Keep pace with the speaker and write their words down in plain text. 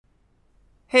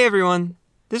Hey everyone,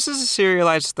 this is a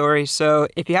serialized story, so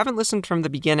if you haven't listened from the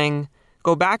beginning,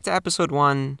 go back to episode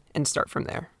 1 and start from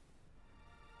there.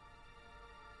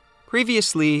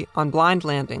 Previously on Blind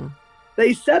Landing.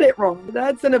 They said it wrong.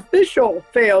 That's an official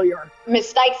failure.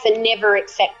 Mistakes are never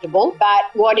acceptable,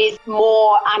 but what is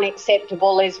more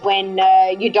unacceptable is when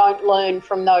you don't learn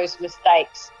from those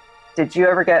mistakes. Did you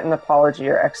ever get an apology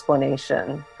or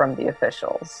explanation from the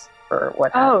officials for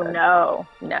what happened? Oh,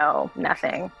 no,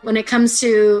 nothing. When it comes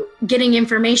to getting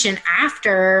information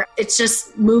after, it's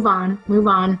just move on,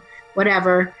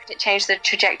 whatever. It changed the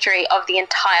trajectory of the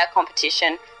entire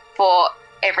competition for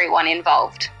everyone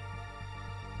involved.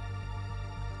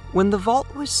 When the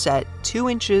vault was set 2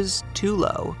 inches too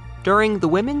low during the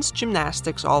women's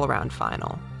gymnastics all-around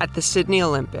final at the Sydney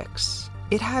Olympics,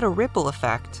 it had a ripple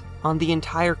effect on the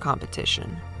entire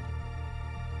competition.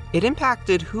 It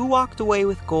impacted who walked away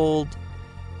with gold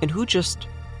and who just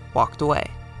walked away.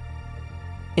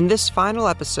 In this final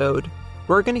episode,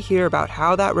 we're going to hear about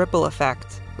how that ripple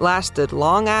effect lasted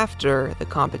long after the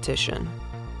competition.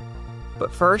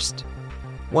 But first,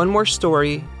 one more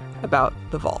story about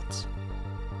the vault.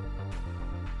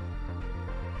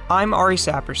 I'm Ari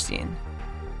Saperstein,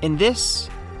 and this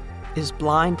is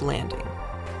Blind Landing,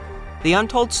 the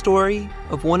untold story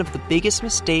of one of the biggest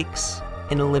mistakes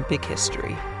in Olympic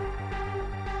history.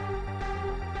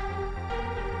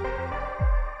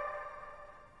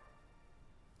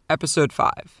 Episode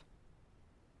 5.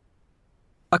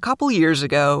 A couple years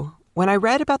ago, when I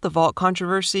read about the vault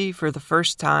controversy for the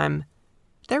first time,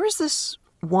 there was this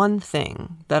one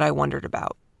thing that I wondered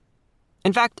about.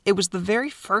 In fact, it was the very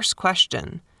first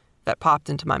question that popped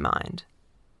into my mind.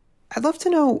 I'd love to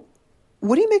know,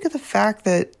 what do you make of the fact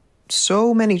that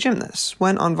so many gymnasts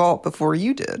went on vault before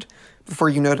you did, before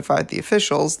you notified the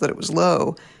officials that it was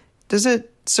low? Does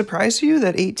it surprise you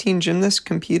that 18 gymnasts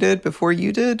competed before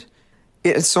you did?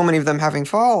 So many of them having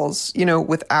falls,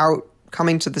 without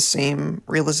coming to the same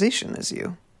realization as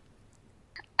you.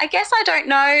 I guess I don't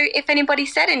know if anybody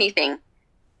said anything.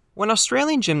 When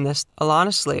Australian gymnast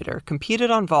Alana Slater competed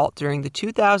on vault during the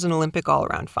 2000 Olympic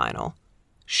all-around final,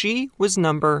 she was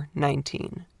number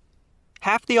 19.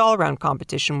 Half the all-around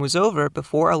competition was over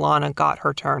before Alana got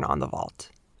her turn on the vault,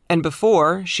 and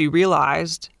before she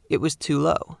realized it was too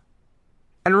low.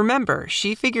 And remember,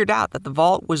 she figured out that the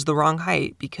vault was the wrong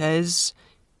height because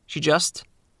she just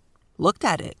looked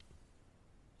at it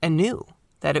and knew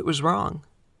that it was wrong.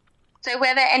 So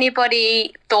whether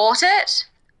anybody thought it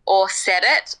or said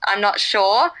it, I'm not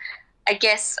sure. I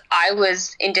guess I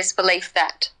was in disbelief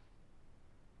that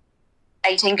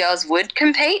 18 girls would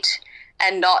compete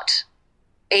and not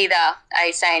either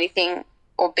say anything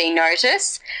or be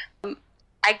noticed.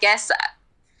 I guess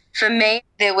for me,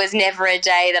 there was never a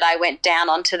day that I went down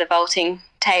onto the vaulting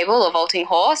table or vaulting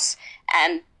horse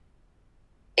and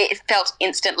it felt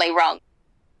instantly wrong.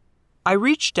 I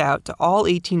reached out to all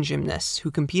 18 gymnasts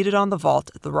who competed on the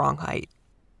vault at the wrong height.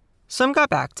 Some got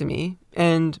back to me,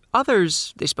 and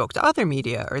others, they spoke to other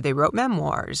media or they wrote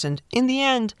memoirs, and in the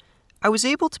end, I was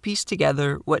able to piece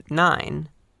together what 9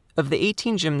 of the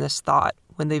 18 gymnasts thought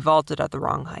when they vaulted at the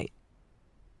wrong height.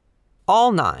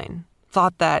 All 9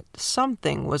 thought that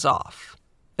something was off.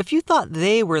 A few thought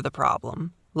they were the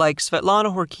problem, like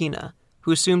Svetlana Horkina,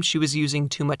 who assumed she was using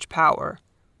too much power,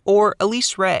 or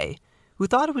Elise Ray, who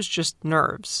thought it was just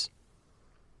nerves.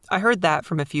 I heard that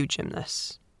from a few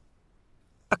gymnasts.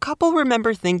 A couple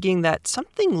remember thinking that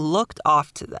something looked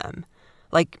off to them,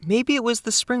 like maybe it was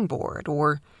the springboard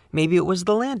or maybe it was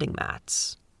the landing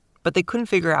mats, but they couldn't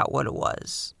figure out what it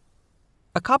was.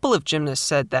 A couple of gymnasts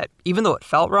said that even though it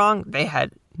felt wrong, they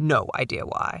had no idea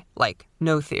why, like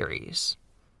no theories.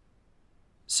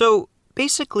 So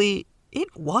basically, it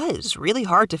was really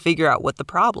hard to figure out what the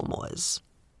problem was.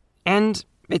 And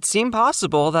it seemed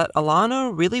possible that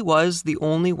Alana really was the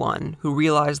only one who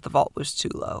realized the vault was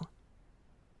too low.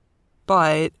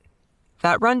 But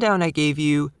that rundown I gave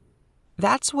you,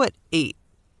 that's what 8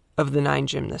 of the 9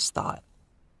 gymnasts thought.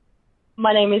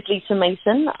 My name is Lisa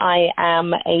Mason. I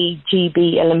am a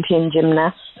GB Olympian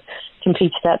gymnast,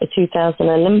 competed at the 2000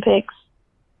 Olympics.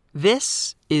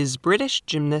 This is British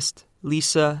gymnast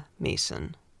Lisa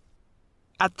Mason.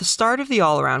 At the start of the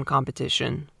all-around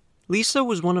competition, Lisa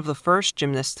was one of the first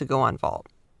gymnasts to go on vault,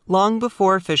 long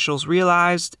before officials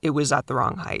realized it was at the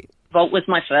wrong height. Vault was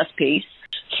my first piece.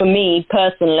 For me,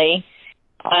 personally,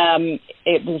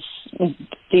 it was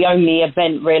the only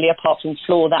event, really, apart from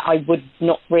floor, that I would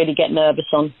not really get nervous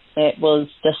on. It was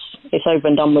just, it's over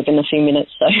and done within a few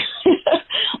minutes, so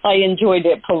I enjoyed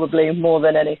it probably more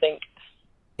than anything.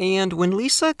 And when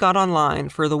Lisa got online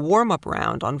for the warm-up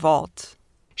round on vault,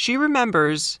 she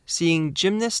remembers seeing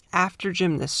gymnast after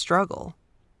gymnast struggle.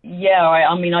 Yeah,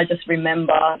 I just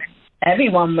remember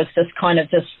everyone was just kind of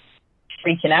just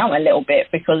freaking out a little bit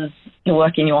because you're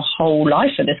working your whole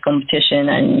life for this competition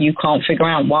and you can't figure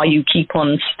out why you keep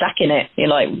on stacking it. You're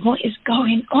like, what is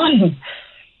going on?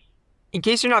 In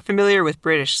case you're not familiar with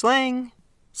British slang,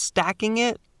 stacking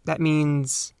it, that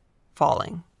means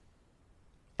falling.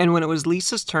 And when it was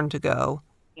Lisa's turn to go,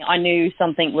 I knew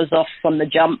something was off from the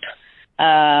jump.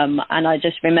 And I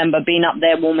just remember being up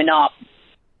there warming up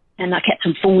and I kept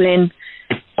on falling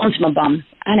onto my bum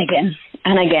and again.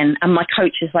 And my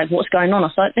coach is like, what's going on? I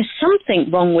was like, there's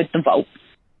something wrong with the vault.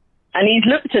 And he's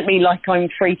looked at me like I'm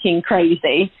freaking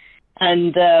crazy.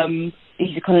 And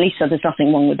he's like, Lisa, there's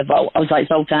nothing wrong with the vault. I was like,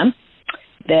 Zoltan,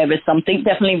 there is something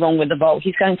definitely wrong with the vault.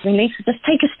 He's going to me, Lisa, just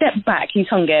take a step back. He's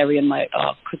Hungarian,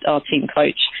 our team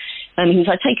coach. And he was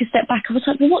like, take a step back. I was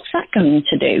like, well, what's that going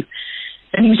to do?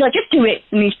 And he was like, just do it.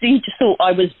 And he just thought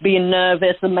I was being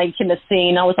nervous and making a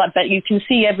scene. I was like, but you can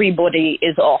see everybody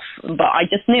is off. But I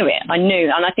just knew it. I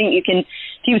knew. And I think you can,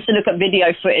 if you was to look at video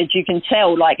footage, you can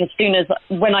tell, like, as soon as,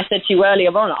 when I said to you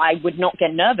earlier on, I would not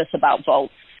get nervous about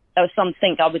vault. That was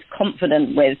something I was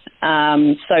confident with.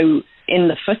 So in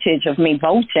the footage of me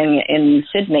vaulting in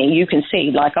Sydney, you can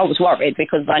see, like, I was worried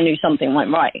because I knew something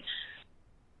went right.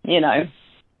 You know?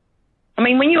 I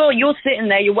mean, when you're sitting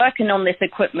there, you're working on this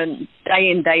equipment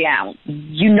day in, day out,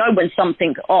 you know when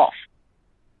something's off.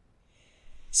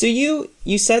 So you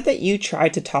said that you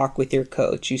tried to talk with your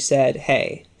coach. You said,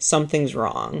 hey, something's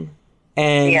wrong.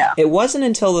 And It wasn't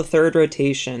until the third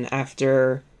rotation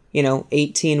after,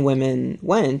 18 women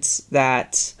went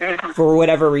that for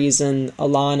whatever reason,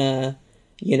 Alana,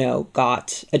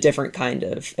 got a different kind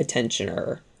of attention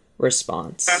or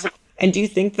response. And do you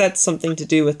think that's something to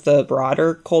do with the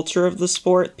broader culture of the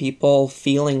sport? People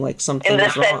feeling like something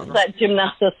is wrong? In the sense that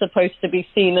gymnasts are supposed to be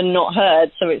seen and not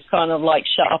heard, so it's kind of like,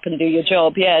 shut up and do your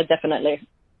job. Yeah, definitely.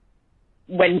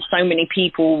 When so many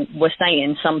people were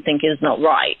saying something is not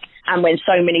right, and when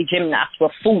so many gymnasts were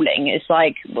falling, it's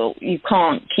like, well, you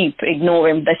can't keep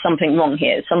ignoring there's something wrong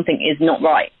here. Something is not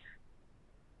right.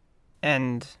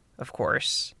 And, of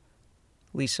course,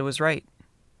 Lisa was right.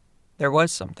 There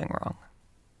was something wrong.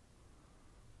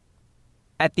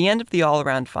 At the end of the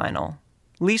all-around final,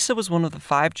 Lisa was one of the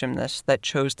 5 gymnasts that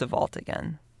chose to vault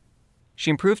again.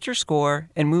 She improved her score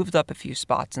and moved up a few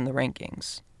spots in the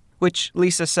rankings, which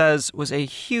Lisa says was a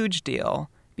huge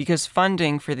deal because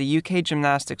funding for the UK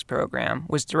gymnastics program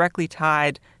was directly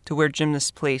tied to where gymnasts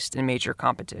placed in major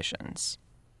competitions.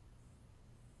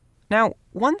 Now,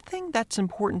 one thing that's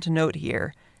important to note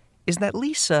here is that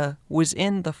Lisa was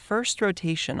in the first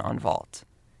rotation on vault,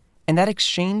 and that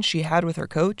exchange she had with her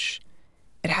coach,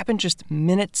 it happened just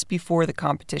minutes before the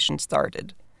competition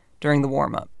started, during the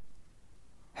warm-up.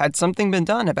 Had something been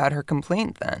done about her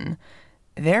complaint then,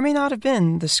 there may not have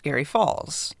been the scary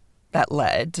falls that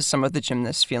led to some of the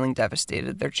gymnasts feeling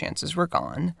devastated their chances were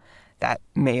gone. That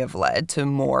may have led to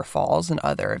more falls and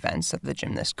other events that the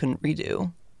gymnasts couldn't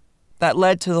redo. That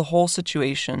led to the whole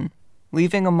situation,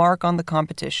 leaving a mark on the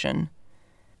competition,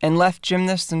 and left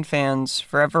gymnasts and fans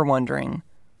forever wondering,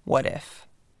 what if?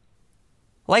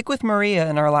 Like with Maria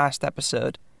in our last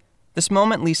episode, this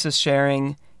moment Lisa's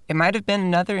sharing, it might have been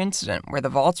another incident where the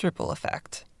vault's ripple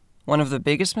effect, one of the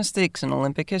biggest mistakes in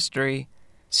Olympic history,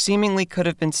 seemingly could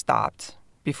have been stopped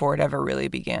before it ever really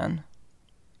began.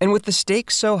 And with the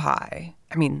stakes so high,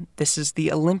 this is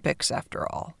the Olympics after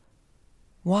all,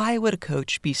 why would a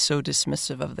coach be so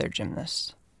dismissive of their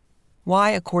gymnasts? Why,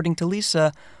 according to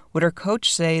Lisa, would her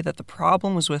coach say that the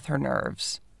problem was with her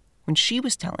nerves, when she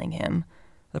was telling him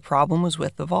the problem was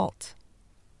with the vault?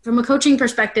 From a coaching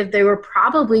perspective, they were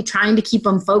probably trying to keep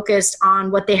them focused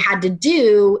on what they had to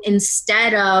do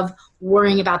instead of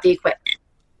worrying about the equipment.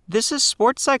 This is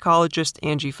sports psychologist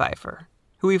Angie Pfeiffer,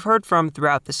 who we've heard from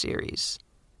throughout the series.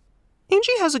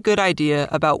 Angie has a good idea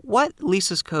about what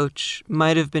Lisa's coach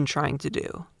might have been trying to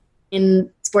do. In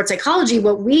sports psychology,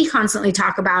 what we constantly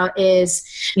talk about is,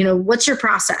 what's your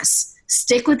process?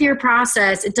 Stick with your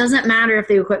process. It doesn't matter if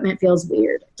the equipment feels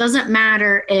weird. It doesn't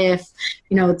matter if,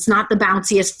 it's not the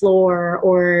bounciest floor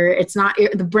or it's not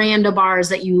the brand of bars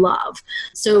that you love.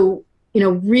 So,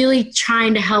 really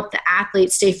trying to help the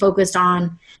athlete stay focused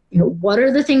on, what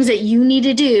are the things that you need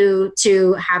to do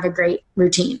to have a great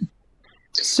routine.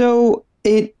 So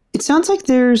it sounds like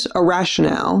there's a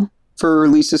rationale for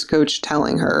Lisa's coach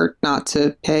telling her not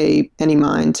to pay any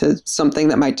mind to something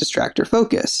that might distract her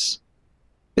focus.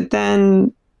 But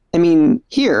then,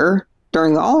 here,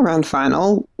 during the all-around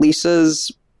final,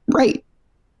 Lisa's right.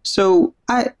 So,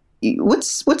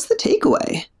 what's the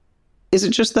takeaway? Is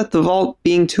it just that the vault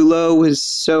being too low was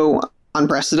so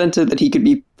unprecedented that he could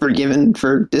be forgiven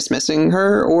for dismissing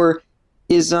her? Or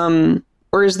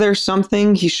Or is there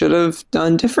something he should have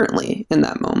done differently in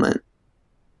that moment?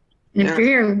 And if you're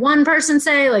hearing one person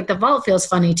say, like, the vault feels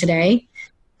funny today,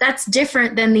 that's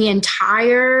different than the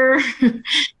entire,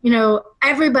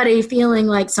 everybody feeling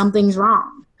like something's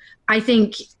wrong. I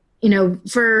think,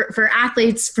 for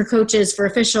athletes, for coaches, for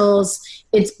officials,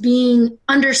 it's being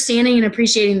understanding and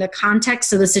appreciating the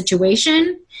context of the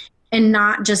situation and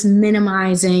not just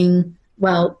minimizing,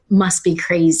 well, must be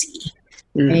crazy.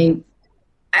 Okay?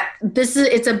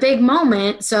 It's a big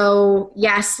moment. So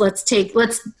yes, let's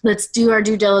do our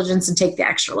due diligence and take the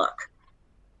extra look.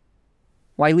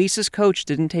 Why Lisa's coach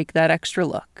didn't take that extra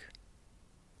look.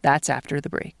 That's after the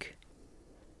break.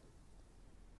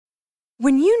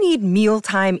 When you need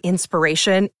mealtime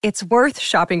inspiration, it's worth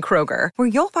shopping Kroger, where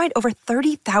you'll find over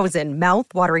 30,000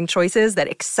 mouth-watering choices that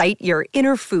excite your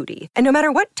inner foodie. And no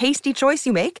matter what tasty choice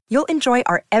you make, you'll enjoy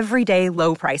our everyday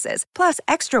low prices, plus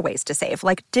extra ways to save,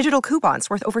 like digital coupons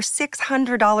worth over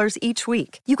 $600 each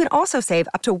week. You can also save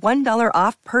up to $1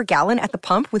 off per gallon at the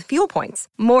pump with fuel points.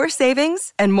 More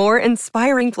savings and more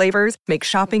inspiring flavors make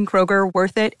shopping Kroger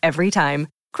worth it every time.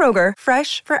 Kroger,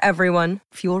 fresh for everyone.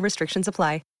 Fuel restrictions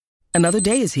apply. Another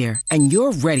day is here, and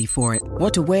you're ready for it.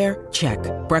 What to wear? Check.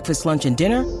 Breakfast, lunch, and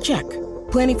dinner? Check.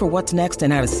 Planning for what's next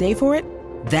and how to save for it?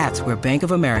 That's where Bank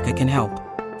of America can help.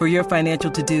 For your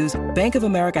financial to-dos, Bank of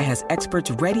America has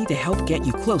experts ready to help get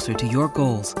you closer to your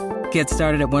goals. Get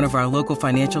started at one of our local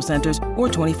financial centers or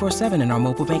 24/7 in our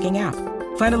mobile banking app.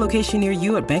 Find a location near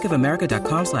you at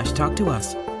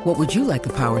bankofamerica.com/talktous. What would you like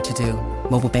the power to do?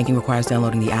 Mobile banking requires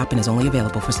downloading the app and is only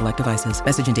available for select devices.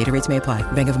 Message and data rates may apply.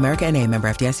 Bank of America N.A., member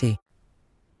FDIC.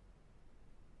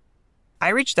 I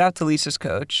reached out to Lisa's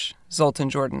coach, Zoltan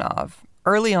Jordanov,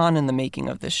 early on in the making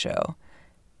of this show.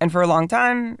 And for a long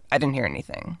time, I didn't hear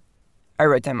anything. I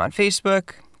wrote to him on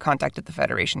Facebook, contacted the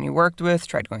federation he worked with,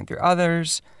 tried going through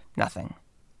others, nothing.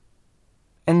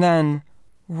 And then,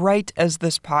 right as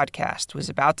this podcast was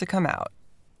about to come out,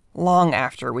 long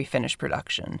after we finished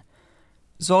production,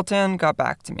 Zoltan got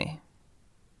back to me.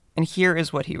 And here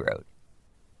is what he wrote.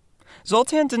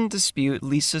 Zoltan didn't dispute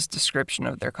Lisa's description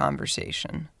of their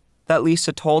conversation, that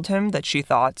Lisa told him that she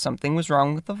thought something was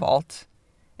wrong with the vault,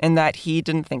 and that he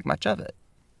didn't think much of it.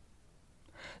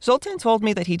 Zoltan told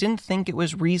me that he didn't think it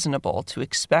was reasonable to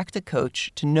expect a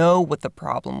coach to know what the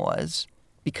problem was,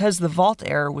 because the vault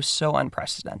error was so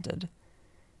unprecedented.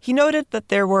 He noted that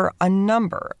there were a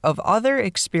number of other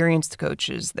experienced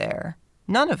coaches there,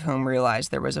 none of whom realized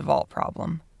there was a vault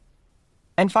problem.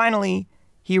 And finally,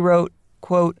 he wrote,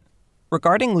 quote,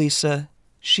 "Regarding Lisa,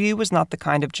 she was not the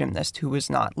kind of gymnast who was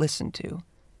not listened to.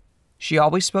 She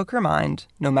always spoke her mind,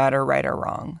 no matter right or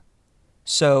wrong.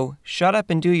 So, shut up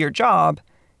and do your job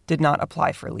did not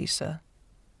apply for Lisa.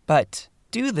 But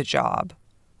do the job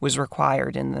was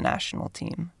required in the national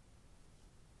team."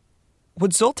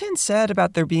 What Zoltan said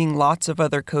about there being lots of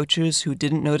other coaches who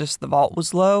didn't notice the vault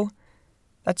was low,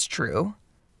 that's true.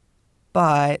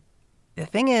 But the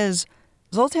thing is,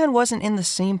 Zoltan wasn't in the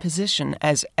same position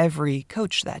as every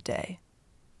coach that day.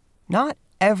 Not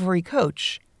every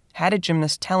coach had a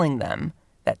gymnast telling them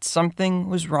that something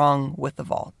was wrong with the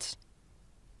vault.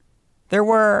 There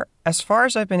were, as far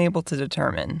as I've been able to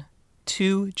determine,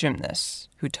 2 gymnasts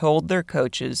who told their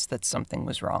coaches that something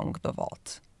was wrong with the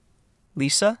vault.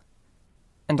 Lisa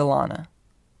and Alana.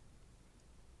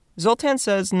 Zoltan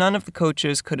says none of the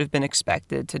coaches could have been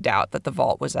expected to doubt that the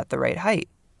vault was at the right height.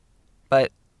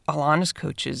 But Alana's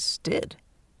coaches did,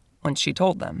 when she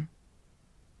told them.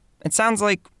 It sounds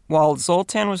like while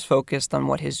Zoltan was focused on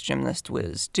what his gymnast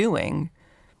was doing,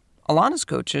 Alana's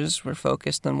coaches were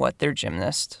focused on what their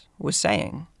gymnast was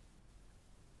saying.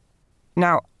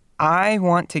 Now, I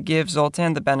want to give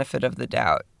Zoltan the benefit of the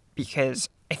doubt, because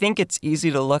I think it's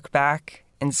easy to look back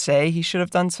and say he should have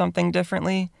done something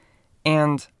differently,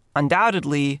 and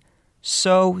undoubtedly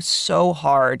so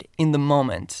hard in the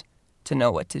moment to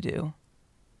know what to do.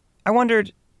 I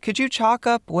wondered, could you chalk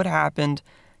up what happened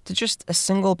to just a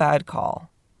single bad call,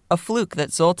 a fluke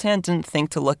that Zoltan didn't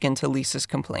think to look into Lisa's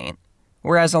complaint,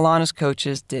 whereas Alana's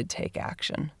coaches did take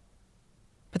action?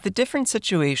 But the different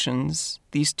situations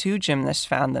these 2 gymnasts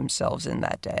found themselves in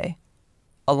that day,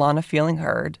 Alana feeling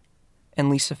heard and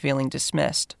Lisa feeling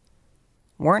dismissed,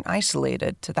 weren't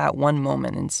isolated to that one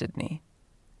moment in Sydney.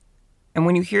 And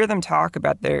when you hear them talk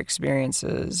about their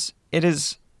experiences, it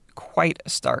is quite a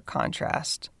stark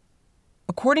contrast.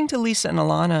 According to Lisa and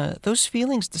Alana, those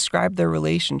feelings describe their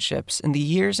relationships in the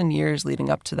years and years leading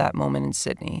up to that moment in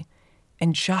Sydney,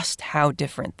 and just how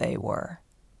different they were.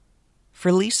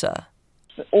 For Lisa,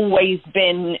 it's always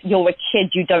been, you're a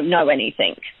kid, you don't know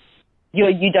anything.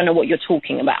 You don't know what you're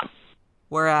talking about.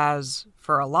 Whereas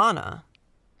for Alana,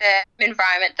 The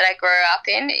environment that I grew up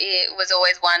in, it was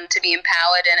always one to be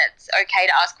empowered, and it's okay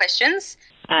to ask questions.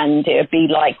 And it would be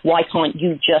like, why can't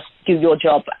you just do your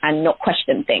job and not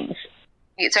question things?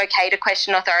 It's okay to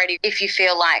question authority if you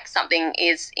feel like something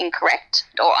is incorrect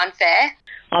or unfair.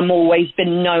 I'm always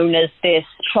been known as this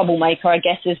troublemaker, I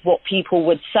guess is what people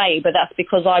would say, but that's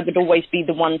because I would always be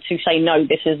the one to say, no,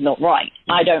 this is not right.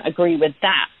 I don't agree with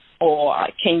that. Or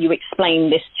can you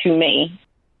explain this to me?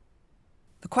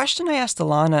 The question I asked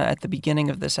Alana at the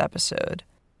beginning of this episode.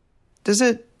 Does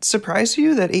it surprise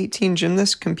you that 18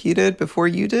 gymnasts competed before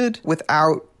you did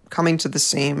without coming to the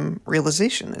same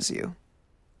realization as you?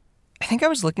 I think I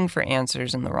was looking for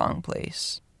answers in the wrong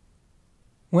place.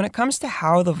 When it comes to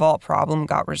how the vault problem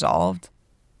got resolved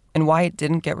and why it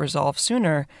didn't get resolved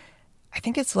sooner, I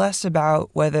think it's less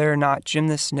about whether or not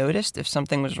gymnasts noticed if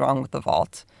something was wrong with the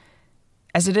vault,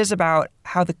 as it is about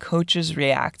how the coaches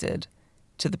reacted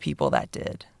to the people that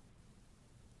did.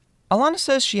 Alana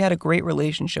says she had a great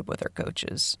relationship with her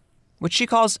coaches, which she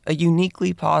calls a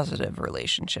uniquely positive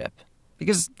relationship,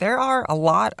 because there are a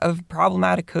lot of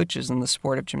problematic coaches in the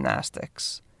sport of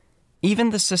gymnastics.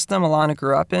 Even the system Alana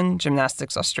grew up in,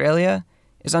 Gymnastics Australia,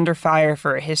 is under fire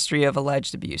for a history of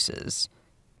alleged abuses,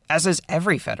 as is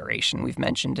every federation we've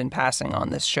mentioned in passing on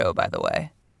this show, by the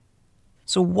way.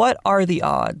 So what are the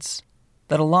odds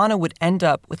that Alana would end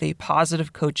up with a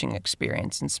positive coaching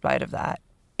experience in spite of that,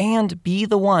 and be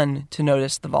the one to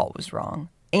notice the vault was wrong,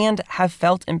 and have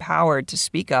felt empowered to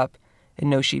speak up and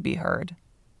know she'd be heard?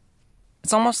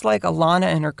 It's almost like Alana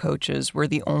and her coaches were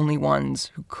the only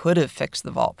ones who could have fixed the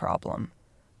vault problem.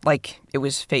 Like it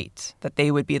was fate that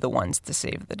they would be the ones to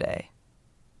save the day.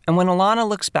 And when Alana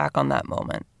looks back on that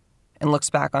moment and looks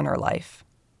back on her life,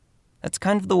 that's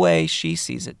kind of the way she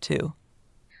sees it too.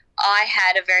 I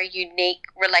had a very unique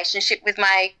relationship with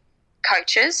my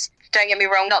coaches. Don't get me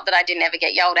wrong, not that I didn't ever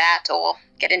get yelled at or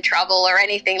get in trouble or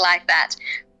anything like that.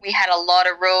 We had a lot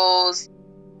of rules,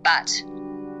 but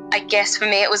I guess for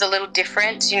me it was a little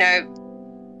different. You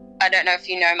know, I don't know if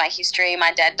you know my history.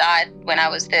 My dad died when I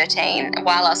was 13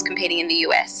 while I was competing in the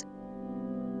US.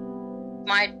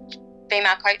 My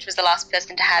female coach was the last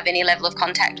person to have any level of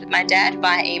contact with my dad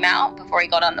via email before he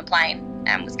got on the plane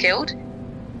and was killed.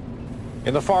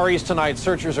 In the Far East tonight,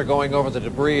 searchers are going over the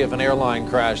debris of an airline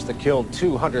crash that killed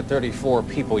 234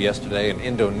 people yesterday in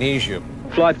Indonesia.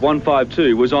 Flight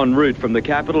 152 was en route from the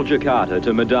capital Jakarta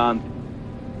to Medan.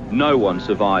 No one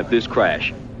survived this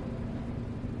crash.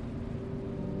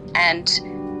 And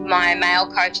my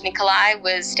male coach, Nikolai,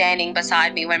 was standing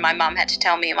beside me when my mum had to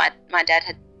tell me my dad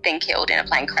had been killed in a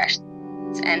plane crash.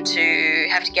 And to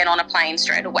have to get on a plane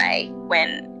straight away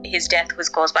when his death was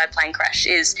caused by a plane crash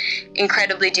is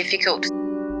incredibly difficult.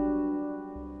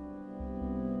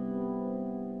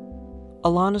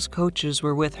 Alana's coaches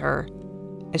were with her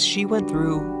as she went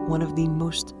through one of the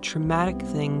most traumatic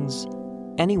things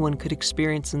anyone could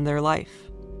experience in their life.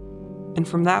 And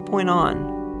from that point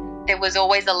on, there was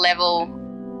always a level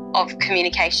of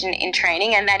communication in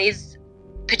training, and that is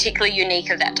particularly unique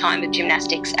of that time of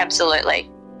gymnastics, absolutely.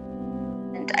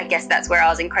 And I guess that's where I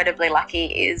was incredibly lucky,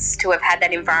 is to have had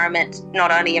that environment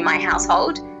not only in my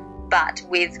household, but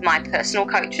with my personal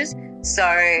coaches. So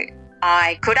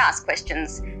I could ask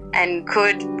questions and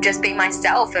could just be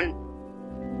myself. And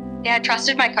yeah, I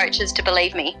trusted my coaches to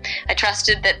believe me. I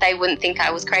trusted that they wouldn't think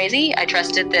I was crazy. I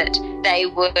trusted that they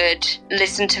would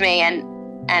listen to me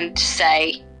and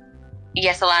say,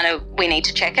 yes, Alana, we need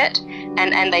to check it.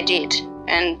 And they did.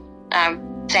 And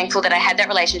I'm thankful that I had that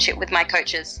relationship with my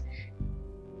coaches.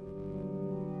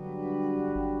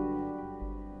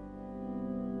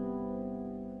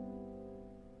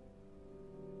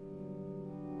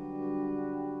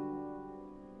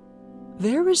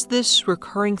 There was this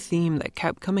recurring theme that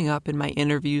kept coming up in my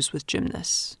interviews with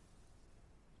gymnasts.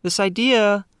 This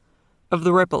idea of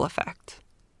the ripple effect.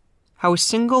 How a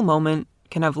single moment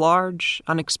can have large,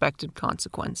 unexpected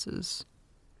consequences.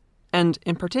 And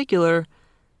in particular,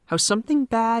 how something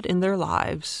bad in their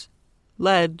lives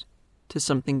led to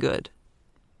something good.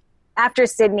 After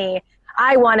Sydney,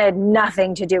 I wanted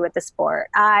nothing to do with the sport.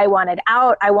 I wanted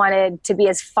out. I wanted to be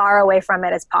as far away from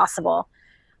it as possible.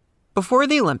 Before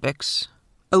the Olympics,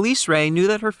 Elise Ray knew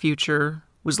that her future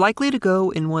was likely to go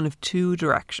in one of two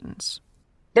directions.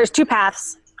 There's two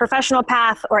paths, professional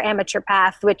path or amateur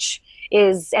path, which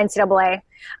is NCAA.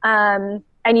 And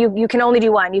you can only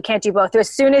do one. You can't do both. As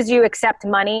soon as you accept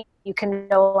money, you can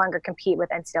no longer compete with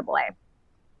NCAA.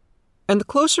 And the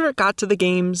closer it got to the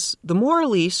games, the more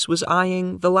Elise was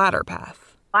eyeing the latter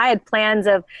path. I had plans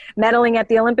of medaling at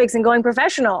the Olympics and going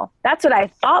professional. That's what I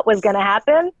thought was going to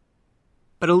happen.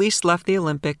 But Elise left the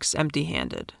Olympics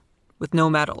empty-handed, with no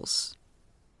medals.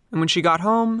 And when she got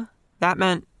home, that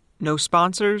meant no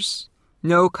sponsors,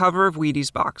 no cover of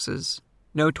Wheaties boxes,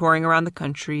 no touring around the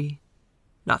country,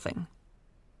 nothing.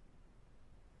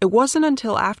 It wasn't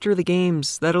until after the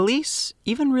games that Elise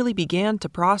even really began to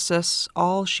process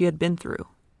all she had been through.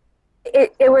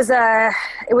 It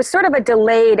was sort of a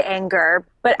delayed anger,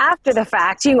 but after the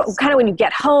fact, kind of when you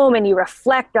get home and you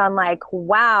reflect on like,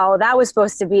 wow, that was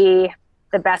supposed to be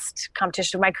the best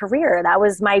competition of my career. That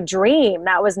was my dream.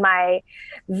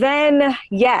 Then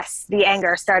yes, the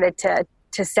anger started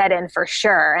to set in for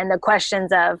sure. And the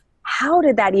questions of how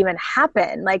did that even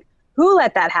happen? Like, who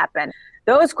let that happen?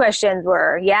 Those questions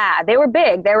were, they were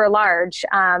big, they were large.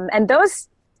 And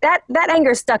that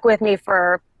anger stuck with me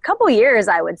for a couple years,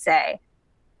 I would say.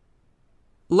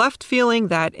 Left feeling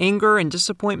that anger and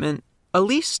disappointment,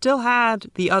 Elise still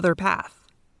had the other path,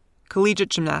 collegiate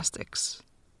gymnastics.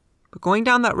 But going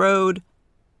down that road,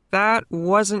 that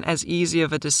wasn't as easy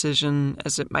of a decision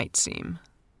as it might seem.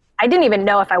 I didn't even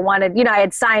know if I wanted, I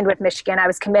had signed with Michigan, I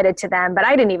was committed to them, but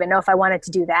I didn't even know if I wanted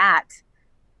to do that.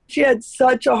 She had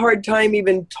such a hard time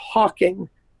even talking.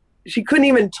 She couldn't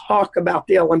even talk about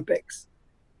the Olympics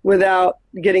without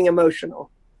getting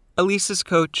emotional. Elise's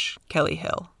coach, Kelly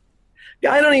Hill.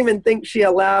 I don't even think she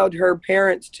allowed her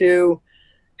parents to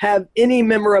have any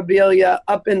memorabilia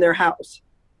up in their house.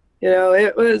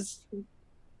 It was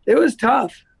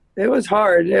tough. It was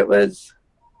hard. It was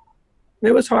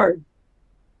hard.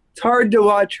 It's hard to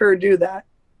watch her do that,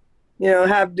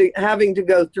 having to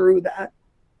go through that.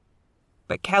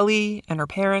 But Kelly and her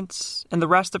parents and the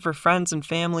rest of her friends and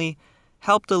family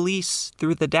helped Elise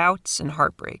through the doubts and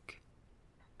heartbreak.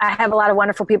 I have a lot of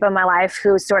wonderful people in my life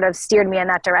who sort of steered me in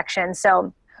that direction.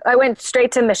 So I went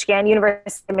straight to Michigan,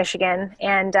 University of Michigan,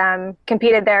 and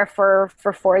competed there for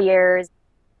 4 years.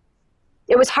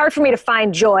 It was hard for me to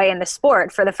find joy in the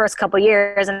sport for the first couple of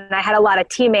years, and I had a lot of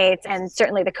teammates and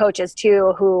certainly the coaches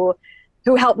too who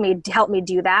helped me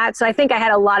do that. So I think I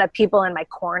had a lot of people in my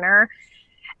corner.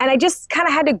 And I just kind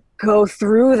of had to go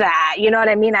through that. You know what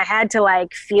I mean? I had to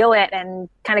feel it and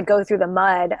kind of go through the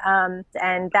mud.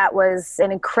 And that was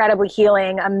an incredibly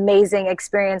healing, amazing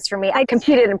experience for me. I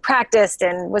competed and practiced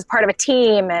and was part of a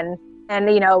team and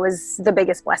it was the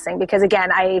biggest blessing because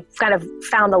again, I kind of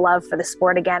found the love for the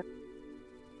sport again.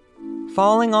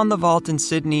 Falling on the vault in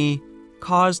Sydney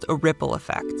caused a ripple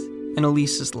effect in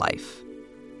Elise's life,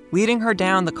 leading her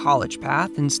down the college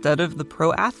path instead of the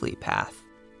pro athlete path.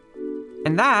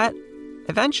 And that,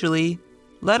 eventually,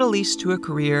 led Elise to a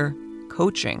career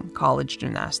coaching college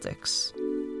gymnastics.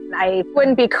 I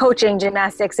wouldn't be coaching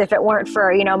gymnastics if it weren't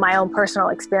for, my own personal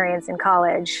experience in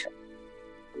college.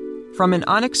 From an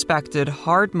unexpected,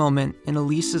 hard moment in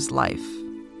Elise's life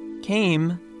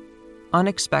came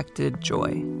unexpected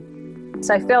joy.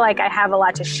 So I feel like I have a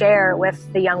lot to share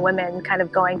with the young women kind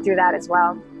of going through that as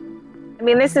well. I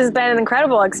mean, this has been an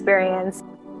incredible experience.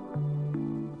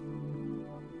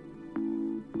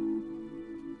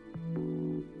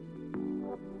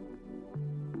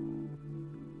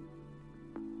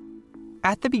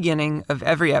 At the beginning of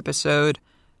every episode,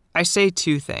 I say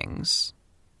two things.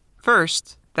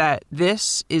 First, that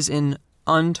this is an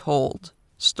untold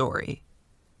story.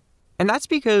 And that's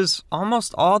because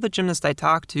almost all the gymnasts I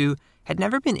talked to had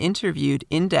never been interviewed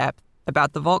in depth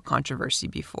about the vault controversy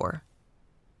before.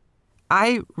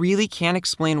 I really can't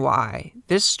explain why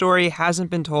this story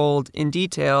hasn't been told in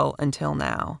detail until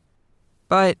now.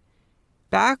 But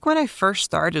back when I first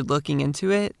started looking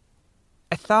into it,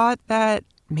 I thought that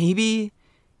maybe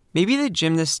the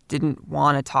gymnasts didn't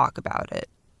want to talk about it.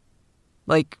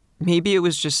 Maybe it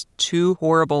was just too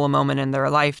horrible a moment in their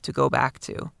life to go back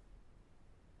to.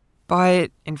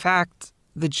 But, in fact,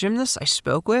 the gymnasts I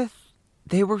spoke with,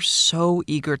 they were so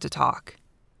eager to talk.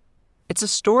 It's a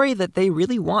story that they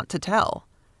really want to tell,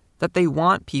 that they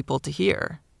want people to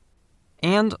hear,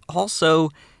 and also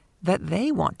that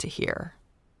they want to hear.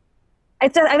 I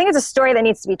think it's a story that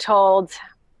needs to be told.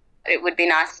 It would be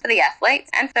nice for the athletes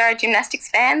and for our gymnastics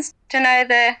fans to know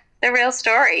the real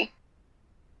story.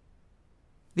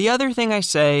 The other thing I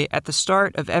say at the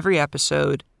start of every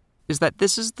episode is that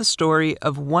this is the story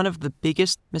of one of the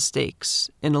biggest mistakes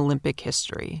in Olympic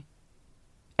history.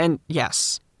 And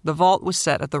yes, the vault was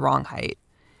set at the wrong height.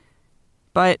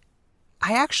 But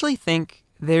I actually think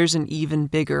there's an even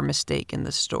bigger mistake in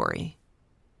this story.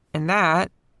 And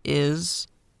that is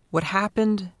what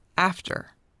happened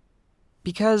after.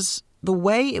 Because the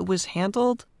way it was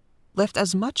handled left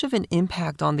as much of an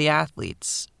impact on the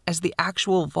athletes as the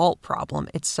actual vault problem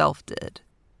itself did.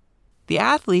 The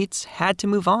athletes had to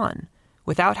move on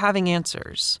without having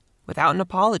answers, without an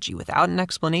apology, without an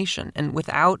explanation, and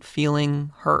without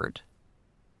feeling heard.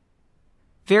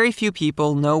 Very few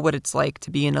people know what it's like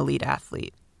to be an elite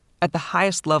athlete, at the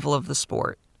highest level of the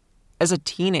sport, as a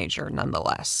teenager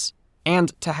nonetheless,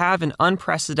 and to have an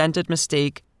unprecedented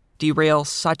mistake derail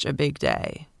such a big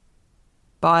day.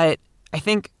 But I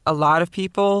think a lot of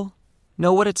people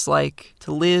know what it's like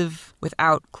to live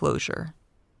without closure.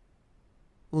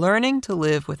 Learning to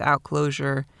live without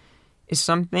closure is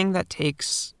something that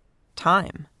takes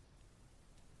time.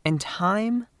 And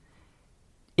time,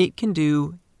 it can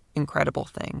do incredible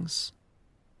things.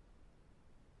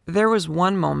 There was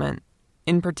one moment,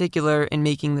 in particular in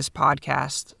making this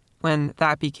podcast, when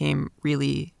that became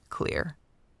really clear.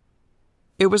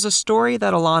 It was a story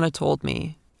that Alana told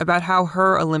me about how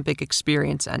her Olympic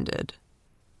experience ended.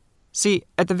 See,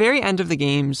 at the very end of the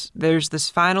games, there's this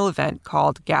final event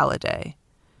called Gala Day.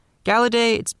 Gala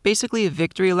Day, it's basically a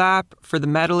victory lap for the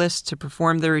medalists to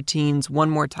perform their routines one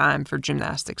more time for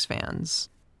gymnastics fans.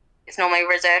 It's normally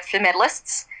reserved for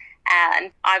medalists,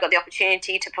 and I got the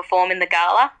opportunity to perform in the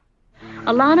gala.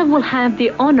 Alana will have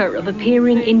the honour of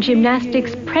appearing in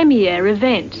gymnastics' premier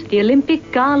event, the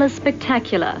Olympic Gala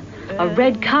Spectacular, a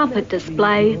red carpet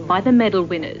display by the medal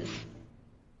winners.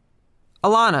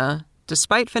 Alana,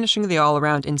 despite finishing the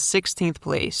all-around in 16th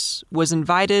place, was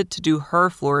invited to do her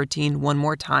floor routine one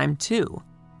more time too.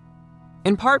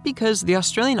 In part because the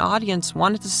Australian audience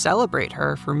wanted to celebrate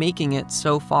her for making it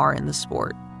so far in the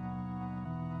sport.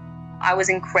 I was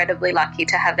incredibly lucky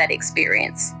to have that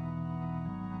experience.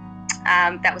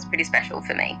 That was pretty special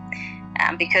for me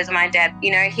because my dad,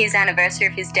 his anniversary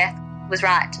of his death was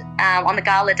right on the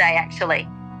gala day, actually.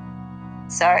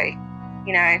 So,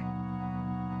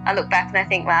 I look back and I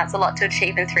think, wow, it's a lot to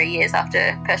achieve in 3 years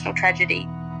after personal tragedy.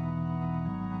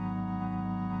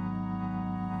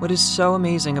 What is so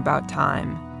amazing about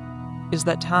time is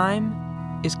that time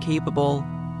is capable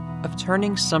of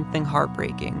turning something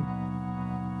heartbreaking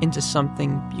into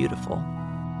something beautiful.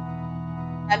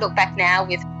 I look back now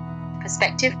with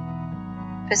perspective.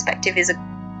 Perspective is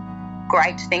a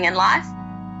great thing in life.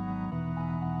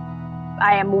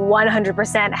 I am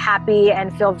 100% happy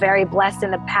and feel very blessed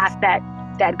in the path that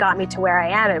got me to where I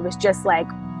am. It was just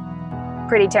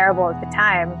pretty terrible at the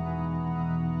time.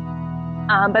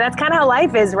 But that's kind of how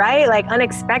life is, right?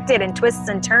 Unexpected and twists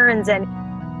and turns, and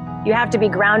you have to be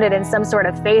grounded in some sort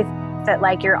of faith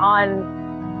that you're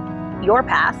on your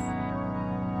path.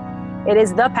 It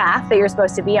is the path that you're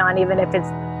supposed to be on, even if it's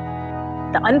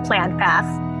the unplanned path.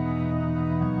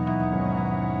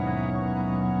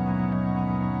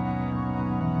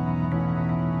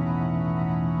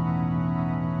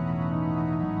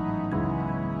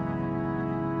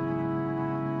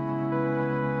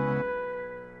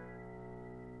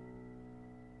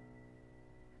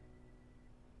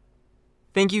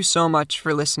 Thank you so much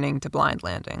for listening to Blind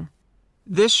Landing.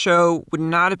 This show would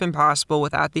not have been possible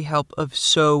without the help of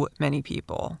so many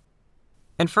people.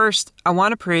 And first, I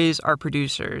want to praise our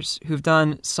producers who've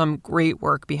done some great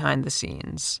work behind the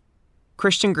scenes.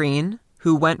 Christian Green,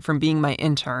 who went from being my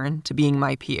intern to being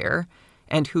my peer,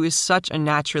 and who is such a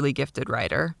naturally gifted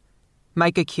writer.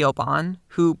 Micah Kielbon,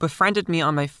 who befriended me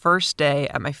on my first day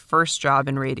at my first job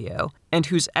in radio, and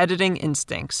whose editing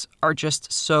instincts are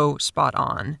just so spot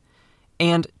on.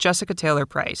 And Jessica Taylor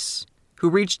Price, who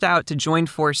reached out to join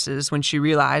forces when she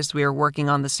realized we were working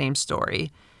on the same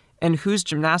story, and whose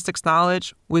gymnastics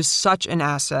knowledge was such an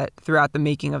asset throughout the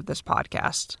making of this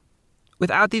podcast.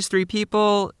 Without these three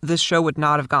people, this show would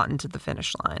not have gotten to the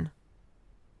finish line.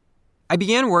 I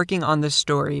began working on this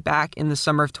story back in the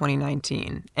summer of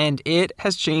 2019, and it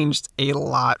has changed a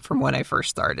lot from when I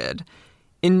first started.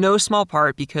 In no small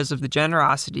part because of the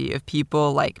generosity of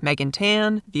people like Megan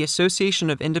Tan, the Association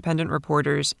of Independent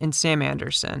Reporters, and Sam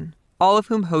Anderson, all of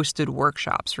whom hosted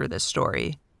workshops for this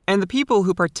story, and the people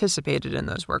who participated in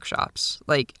those workshops,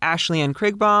 like Ashley Ann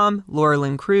Krigbaum, Laura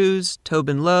Lynn Cruz,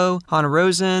 Tobin Lowe, Hannah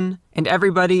Rosen, and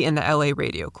everybody in the LA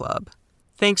Radio Club.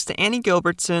 Thanks to Annie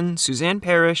Gilbertson, Suzanne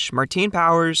Parrish, Martine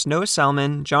Powers, Noah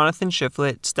Selman, Jonathan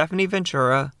Shiflett, Stephanie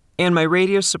Ventura, and my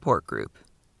radio support group.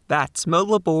 That's Mo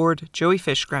Laborde, Joey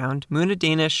Fishground, Muna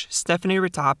Danish, Stephanie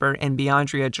Ritopper, and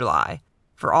Beandria July,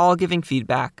 for all giving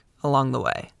feedback along the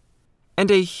way. And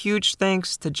a huge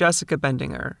thanks to Jessica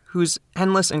Bendinger, whose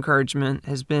endless encouragement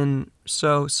has been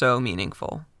so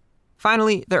meaningful.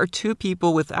 Finally, there are two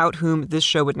people without whom this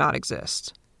show would not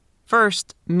exist.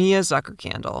 First, Mia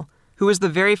Zuckerkandel, who was the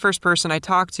very first person I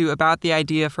talked to about the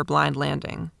idea for Blind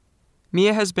Landing.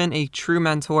 Mia has been a true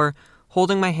mentor,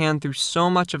 holding my hand through so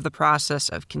much of the process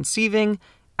of conceiving,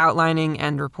 outlining,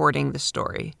 and reporting this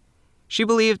story. She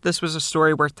believed this was a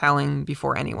story worth telling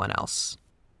before anyone else.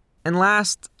 And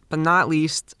last but not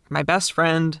least, my best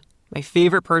friend, my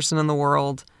favorite person in the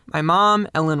world, my mom,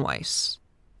 Ellen Weiss.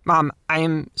 Mom, I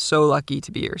am so lucky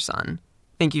to be your son.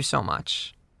 Thank you so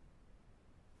much.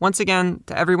 Once again,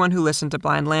 to everyone who listened to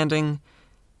Blind Landing,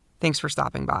 thanks for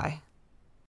stopping by.